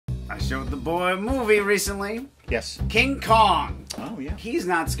I showed the boy a movie recently. Yes. King Kong. Oh, yeah. He's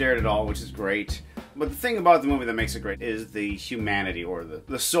not scared at all, which is great. But the thing about the movie that makes it great is the humanity or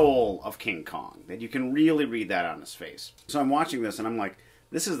the soul of King Kong. That you can really read that on his face. So I'm watching this and I'm like,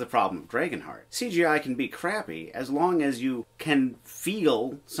 this is the problem of Dragonheart. CGI can be crappy as long as you can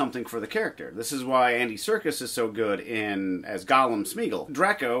feel something for the character. This is why Andy Serkis is so good as Gollum Smeagol.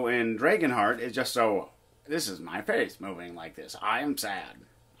 Draco in Dragonheart is just so, this is my face moving like this. I am sad.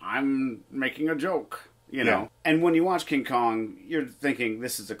 I'm making a joke, you know. Yeah. And when you watch King Kong, you're thinking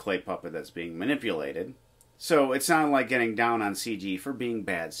this is a clay puppet that's being manipulated. So it's not like getting down on CG for being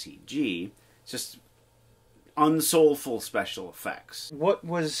bad CG. It's just unsoulful special effects. What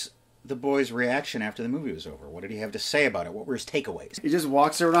was the boy's reaction after the movie was over? What did he have to say about it? What were his takeaways? He just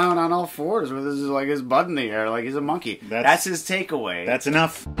walks around on all fours with his butt in the air like he's a monkey. That's his takeaway. That's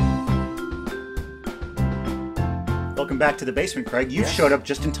enough. Welcome back to the basement, Craig. You've showed up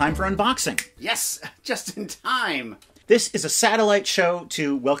just in time for unboxing. Yes, just in time. This is a satellite show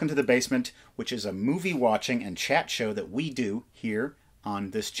to Welcome to the Basement, which is a movie watching and chat show that we do here on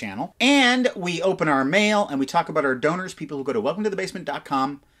this channel. And we open our mail and we talk about our donors, people who go to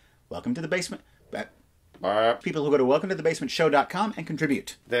welcometothebasement.com, welcome to the basement, people who go to welcometothebasementshow.com and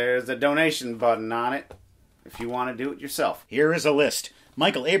contribute. There's a donation button on it if you want to do it yourself. Here is a list.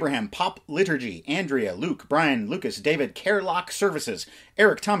 Michael, Abraham, Pop Liturgy, Andrea, Luke, Brian, Lucas, David, Carelock Services,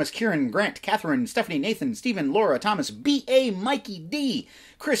 Eric, Thomas, Kieran, Grant, Catherine, Stephanie, Nathan, Stephen, Laura, Thomas, B.A., Mikey D,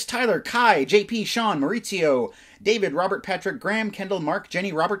 Chris, Tyler, Kai, J.P., Sean, Maurizio, David, Robert, Patrick, Graham, Kendall, Mark,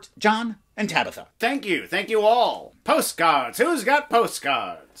 Jenny, Robert, John, and Tabitha. Thank you all. Postcards. Who's got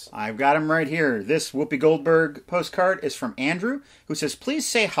postcards? I've got them right here. This Whoopi Goldberg postcard is from Andrew, who says, please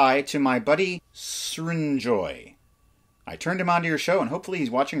say hi to my buddy Srinjoy. I turned him onto your show, and hopefully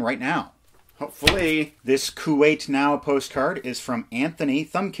he's watching right now. Hopefully. This Kuwait Now postcard is from Anthony.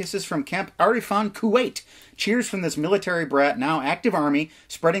 Thumb kisses from Camp Arifan, Kuwait. Cheers from this military brat, now active army,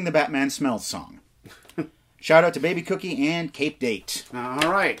 spreading the Batman Smells song. Shout out to Baby Cookie and Cape Date.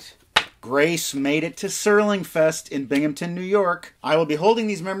 All right. Grace made it to Serling Fest in Binghamton, New York. I will be holding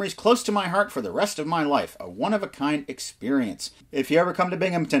these memories close to my heart for the rest of my life. A one-of-a-kind experience. If you ever come to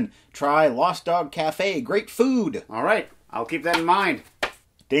Binghamton, try Lost Dog Cafe. Great food. All right. I'll keep that in mind.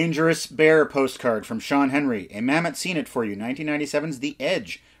 Dangerous Bear postcard from Sean Henry. A Mamet Seen It For You. 1997's The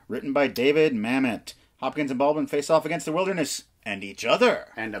Edge. Written by David Mamet. Hopkins and Baldwin face off against the wilderness and each other.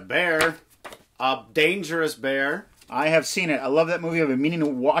 And a bear. A dangerous bear. I have seen it. I love that movie. I've been meaning to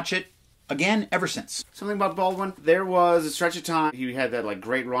watch it again ever since. Something about Baldwin. There was a stretch of time he had that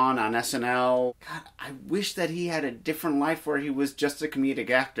great run on SNL. God, I wish that he had a different life where he was just a comedic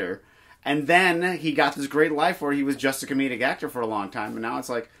actor. And then he got this great life where he was just a comedic actor for a long time. And now it's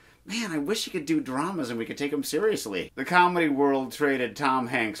like, man, I wish he could do dramas and we could take him seriously. The comedy world traded Tom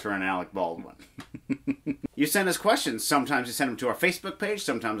Hanks for an Alec Baldwin. You send us questions. Sometimes you send them to our Facebook page.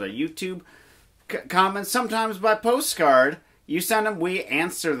 Sometimes our YouTube comments. Sometimes by postcard. You send them, we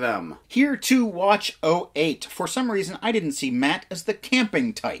answer them. Here to watch '08. For some reason, I didn't see Matt as the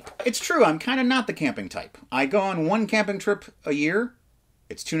camping type. It's true, I'm kind of not the camping type. I go on one camping trip a year.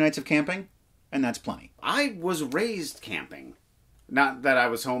 It's 2 nights of camping, and that's plenty. I was raised camping. Not that I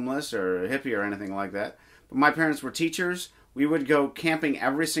was homeless or a hippie or anything like that. But my parents were teachers. We would go camping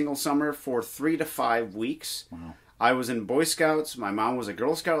every single summer for 3 to 5 weeks. Wow. I was in Boy Scouts. My mom was a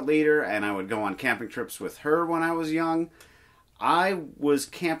Girl Scout leader, and I would go on camping trips with her when I was young. I was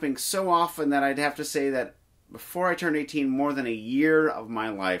camping so often that I'd have to say that before I turned 18, more than a year of my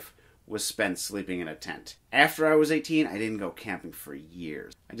life was spent sleeping in a tent. After I was 18, I didn't go camping for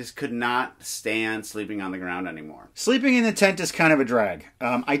years. I just could not stand sleeping on the ground anymore. Sleeping in the tent is kind of a drag.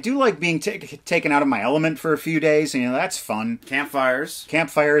 I do like being taken out of my element for a few days. You know, that's fun. Campfires.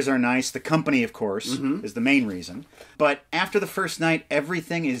 Campfires are nice. The company, of course, is the main reason. But after the first night,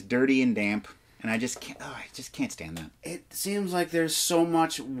 everything is dirty and damp. And I just can't stand that. It seems like there's so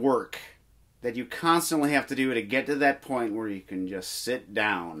much work that you constantly have to do to get to that point where you can just sit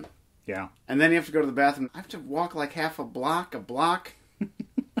down. Yeah. And then you have to go to the bathroom. I have to walk like half a block,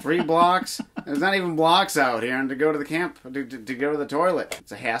 3 blocks. There's not even blocks out here. And to go to the camp, to go to the toilet.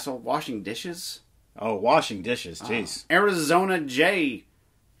 It's a hassle. Washing dishes. Oh, washing dishes. Jeez. Arizona J,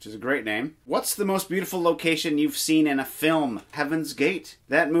 which is a great name. What's the most beautiful location you've seen in a film? Heaven's Gate.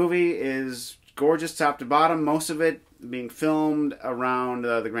 That movie is gorgeous top to bottom. Most of it being filmed around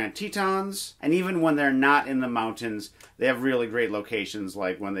the Grand Tetons. And even when they're not in the mountains, they have really great locations,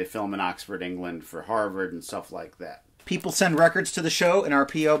 like when they film in Oxford, England for Harvard and stuff like that. People send records to the show in our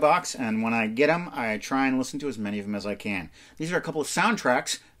P.O. box, and when I get them, I try and listen to as many of them as I can. These are a couple of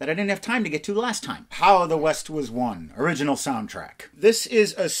soundtracks that I didn't have time to get to last time. How the West Was Won, original soundtrack. This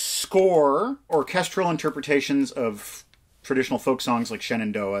is a score, orchestral interpretations of traditional folk songs like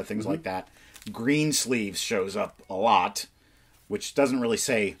Shenandoah, things like that. Greensleeves shows up a lot, which doesn't really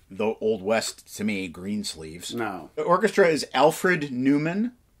say the Old West to me, Greensleeves. No. The orchestra is Alfred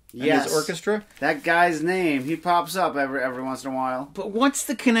Newman. Yes. His orchestra. That guy's name, he pops up every once in a while. But what's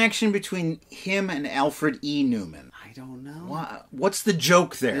the connection between him and Alfred E. Newman? I don't know. What's the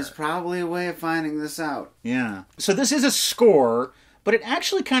joke there? There's probably a way of finding this out. Yeah. So this is a score, but it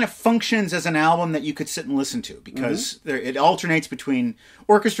actually kind of functions as an album that you could sit and listen to, because it alternates between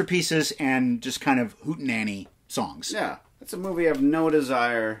orchestra pieces and just kind of hootenanny songs. Yeah. It's a movie I have no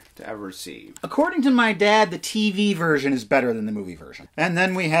desire to ever see. According to my dad, the TV version is better than the movie version. And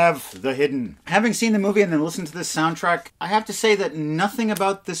then we have The Hidden. Having seen the movie and then listened to this soundtrack, I have to say that nothing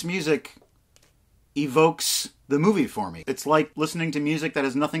about this music evokes the movie for me. It's like listening to music that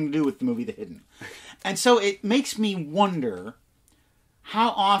has nothing to do with the movie The Hidden. And so it makes me wonder, how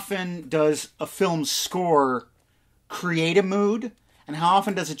often does a film score create a mood, and how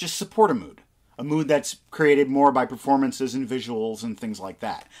often does it just support a mood? A mood that's created more by performances and visuals and things like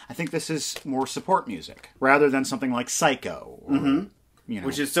that. I think this is more support music, rather than something like Psycho. Or, you know.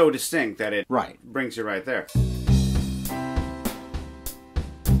 Which is so distinct that it Right. brings you right there.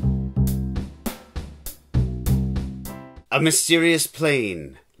 A mysterious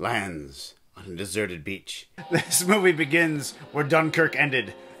plane lands on a deserted beach. This movie begins where Dunkirk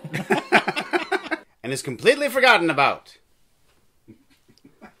ended. And is completely forgotten about.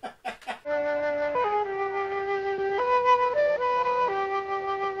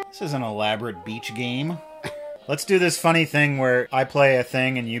 This is an elaborate beach game. Let's do this funny thing where I play a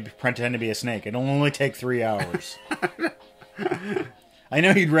thing and you pretend to be a snake. It'll only take 3 hours. I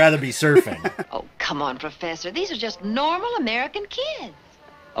know you'd rather be surfing. Oh, come on, Professor. These are just normal American kids.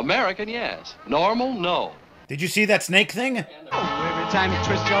 American, yes. Normal, no. Did you see that snake thing? Oh, every time you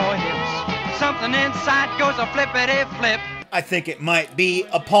twist your hips, something inside goes a flippity-flip. I think it might be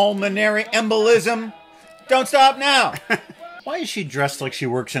a pulmonary embolism. Don't stop now. Why is she dressed like she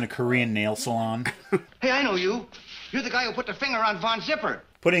works in a Korean nail salon? Hey, I know you. You're the guy who put the finger on Von Zipper.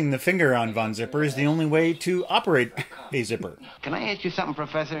 Putting the finger on Von Zipper is the only way to operate a zipper. Can I ask you something,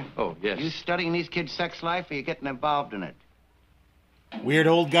 Professor? Oh, yes. You studying these kids' sex life, or you getting involved in it? Weird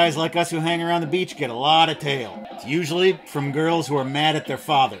old guys like us who hang around the beach get a lot of tail. It's usually from girls who are mad at their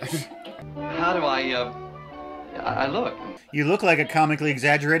fathers. How do I look? You look like a comically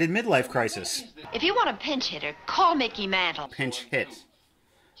exaggerated midlife crisis. If you want a pinch hitter, call Mickey Mantle. Pinch hit.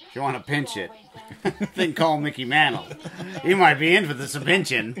 If you want to pinch it, then call Mickey Mantle. He might be in for this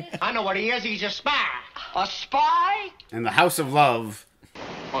pinching. I know what he is. He's a spy. A spy? In the House of Love.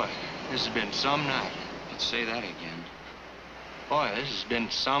 Boy, this has been some night. Let's say that again. Boy, this has been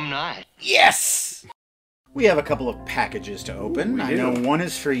some night. Yes! We have a couple of packages to open. We I do. know one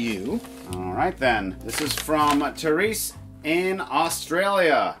is for you. All right, then. This is from Therese in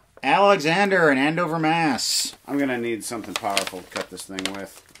Australia. Alexander in Andover, Mass. I'm going to need something powerful to cut this thing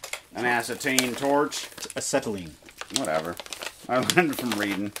with. An acetylene torch. Acetylene. Whatever. I learned it from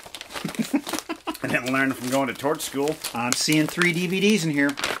reading. I didn't learn it from going to torch school. I'm seeing 3 DVDs in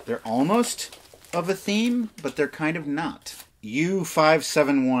here. They're almost of a theme, but they're kind of not.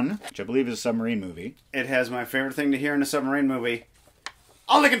 U-571, which I believe is a submarine movie. It has my favorite thing to hear in a submarine movie.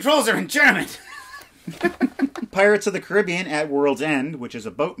 All the controls are in German! Pirates of the Caribbean at World's End, which is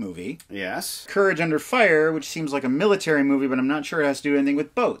a boat movie. Yes. Courage Under Fire, which seems like a military movie, but I'm not sure it has to do anything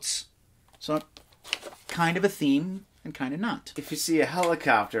with boats. So, kind of a theme, and kind of not. If you see a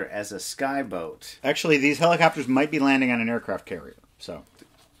helicopter as a skyboat. Actually, these helicopters might be landing on an aircraft carrier, so...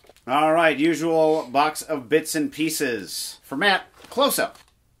 All right, usual box of bits and pieces. For Matt, close-up.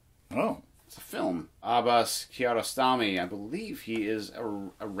 Oh. It's a film. Abbas Kiarostami, I believe he is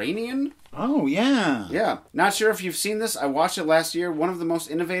Iranian? Oh, yeah. Yeah. Not sure if you've seen this. I watched it last year. One of the most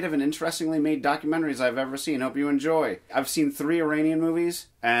innovative and interestingly made documentaries I've ever seen. Hope you enjoy. I've seen 3 Iranian movies,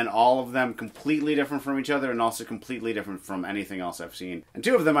 and all of them completely different from each other and also completely different from anything else I've seen. And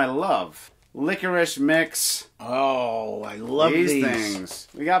 2 of them I love. Licorice Mix. Oh, I love these things.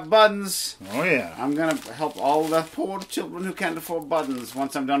 We got buttons. Oh, yeah. I'm going to help all the poor children who can't afford buttons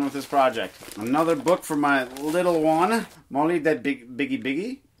once I'm done with this project. Another book for my little one, Molly That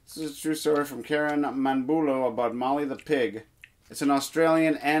Biggie. This is a true story from Karen Manbulo about Molly the pig. It's an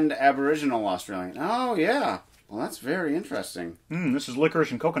Australian and Aboriginal Australian. Oh, yeah. Well, that's very interesting. This is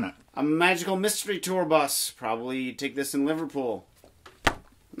licorice and coconut. A magical mystery tour bus. Probably take this in Liverpool.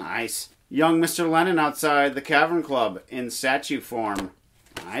 Nice. Young Mr. Lennon outside the Cavern Club in statue form.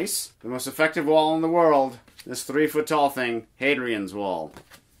 Nice. The most effective wall in the world. This 3-foot-tall thing, Hadrian's Wall.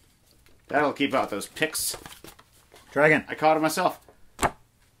 That'll keep out those pics. Try again. I caught it myself.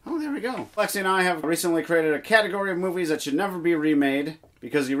 Oh, there we go. Lexi and I have recently created a category of movies that should never be remade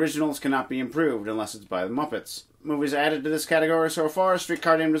because the originals cannot be improved unless it's by the Muppets. Movies added to this category so far: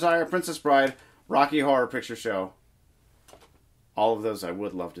 Streetcar Named Desire, Princess Bride, Rocky Horror Picture Show. All of those I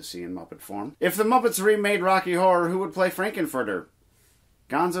would love to see in Muppet form. If the Muppets remade Rocky Horror, who would play Frankenfurter?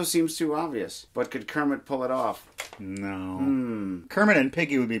 Gonzo seems too obvious, but could Kermit pull it off? No. Kermit and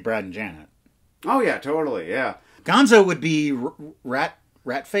Piggy would be Brad and Janet. Oh yeah, totally, yeah. Gonzo would be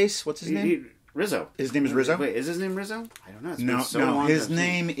Ratface? What's his name? Rizzo. His name is Rizzo? Wait, is his name Rizzo? I don't know. It's No, been so long his since I've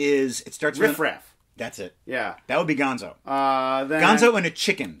seen name is... It starts with... Riff Raff. That's it. Yeah. That would be Gonzo. Then Gonzo and a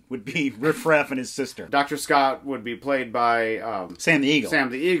chicken would be Riff Raff and his sister. Dr. Scott would be played by... Sam the Eagle. Sam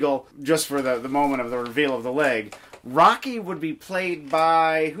the Eagle, just for the moment of the reveal of the leg. Rocky would be played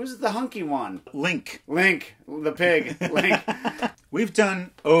by... Who's the hunky one? Link. Link. The pig. Link. We've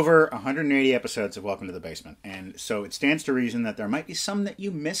done over 180 episodes of Welcome to the Basement, and so it stands to reason that there might be some that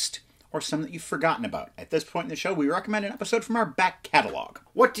you missed or some that you've forgotten about. At this point in the show, we recommend an episode from our back catalog.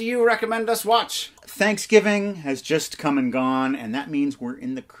 What do you recommend us watch? Thanksgiving has just come and gone, and that means we're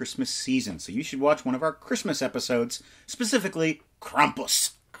in the Christmas season, so you should watch one of our Christmas episodes, specifically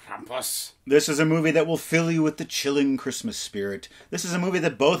Krampus. Krampus. This is a movie that will fill you with the chilling Christmas spirit. This is a movie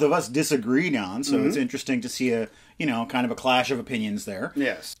that both of us disagreed on, so it's interesting to see a, kind of a clash of opinions there.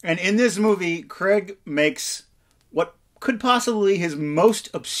 Yes. And in this movie, Craig makes what could possibly his most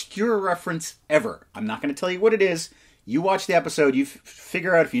obscure reference ever. I'm not going to tell you what it is. You watch the episode, you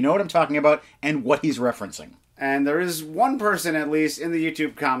figure out if you know what I'm talking about and what he's referencing. And there is one person, at least, in the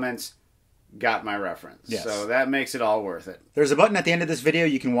YouTube comments got my reference. Yes. So that makes it all worth it. There's a button at the end of this video.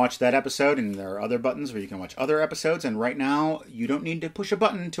 You can watch that episode, and there are other buttons where you can watch other episodes. And right now, you don't need to push a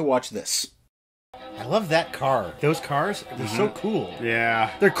button to watch this. I love that car. Those cars, they're so cool. Yeah.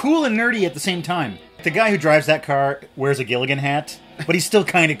 They're cool and nerdy at the same time. The guy who drives that car wears a Gilligan hat, but he's still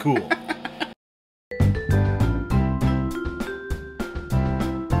kind of cool.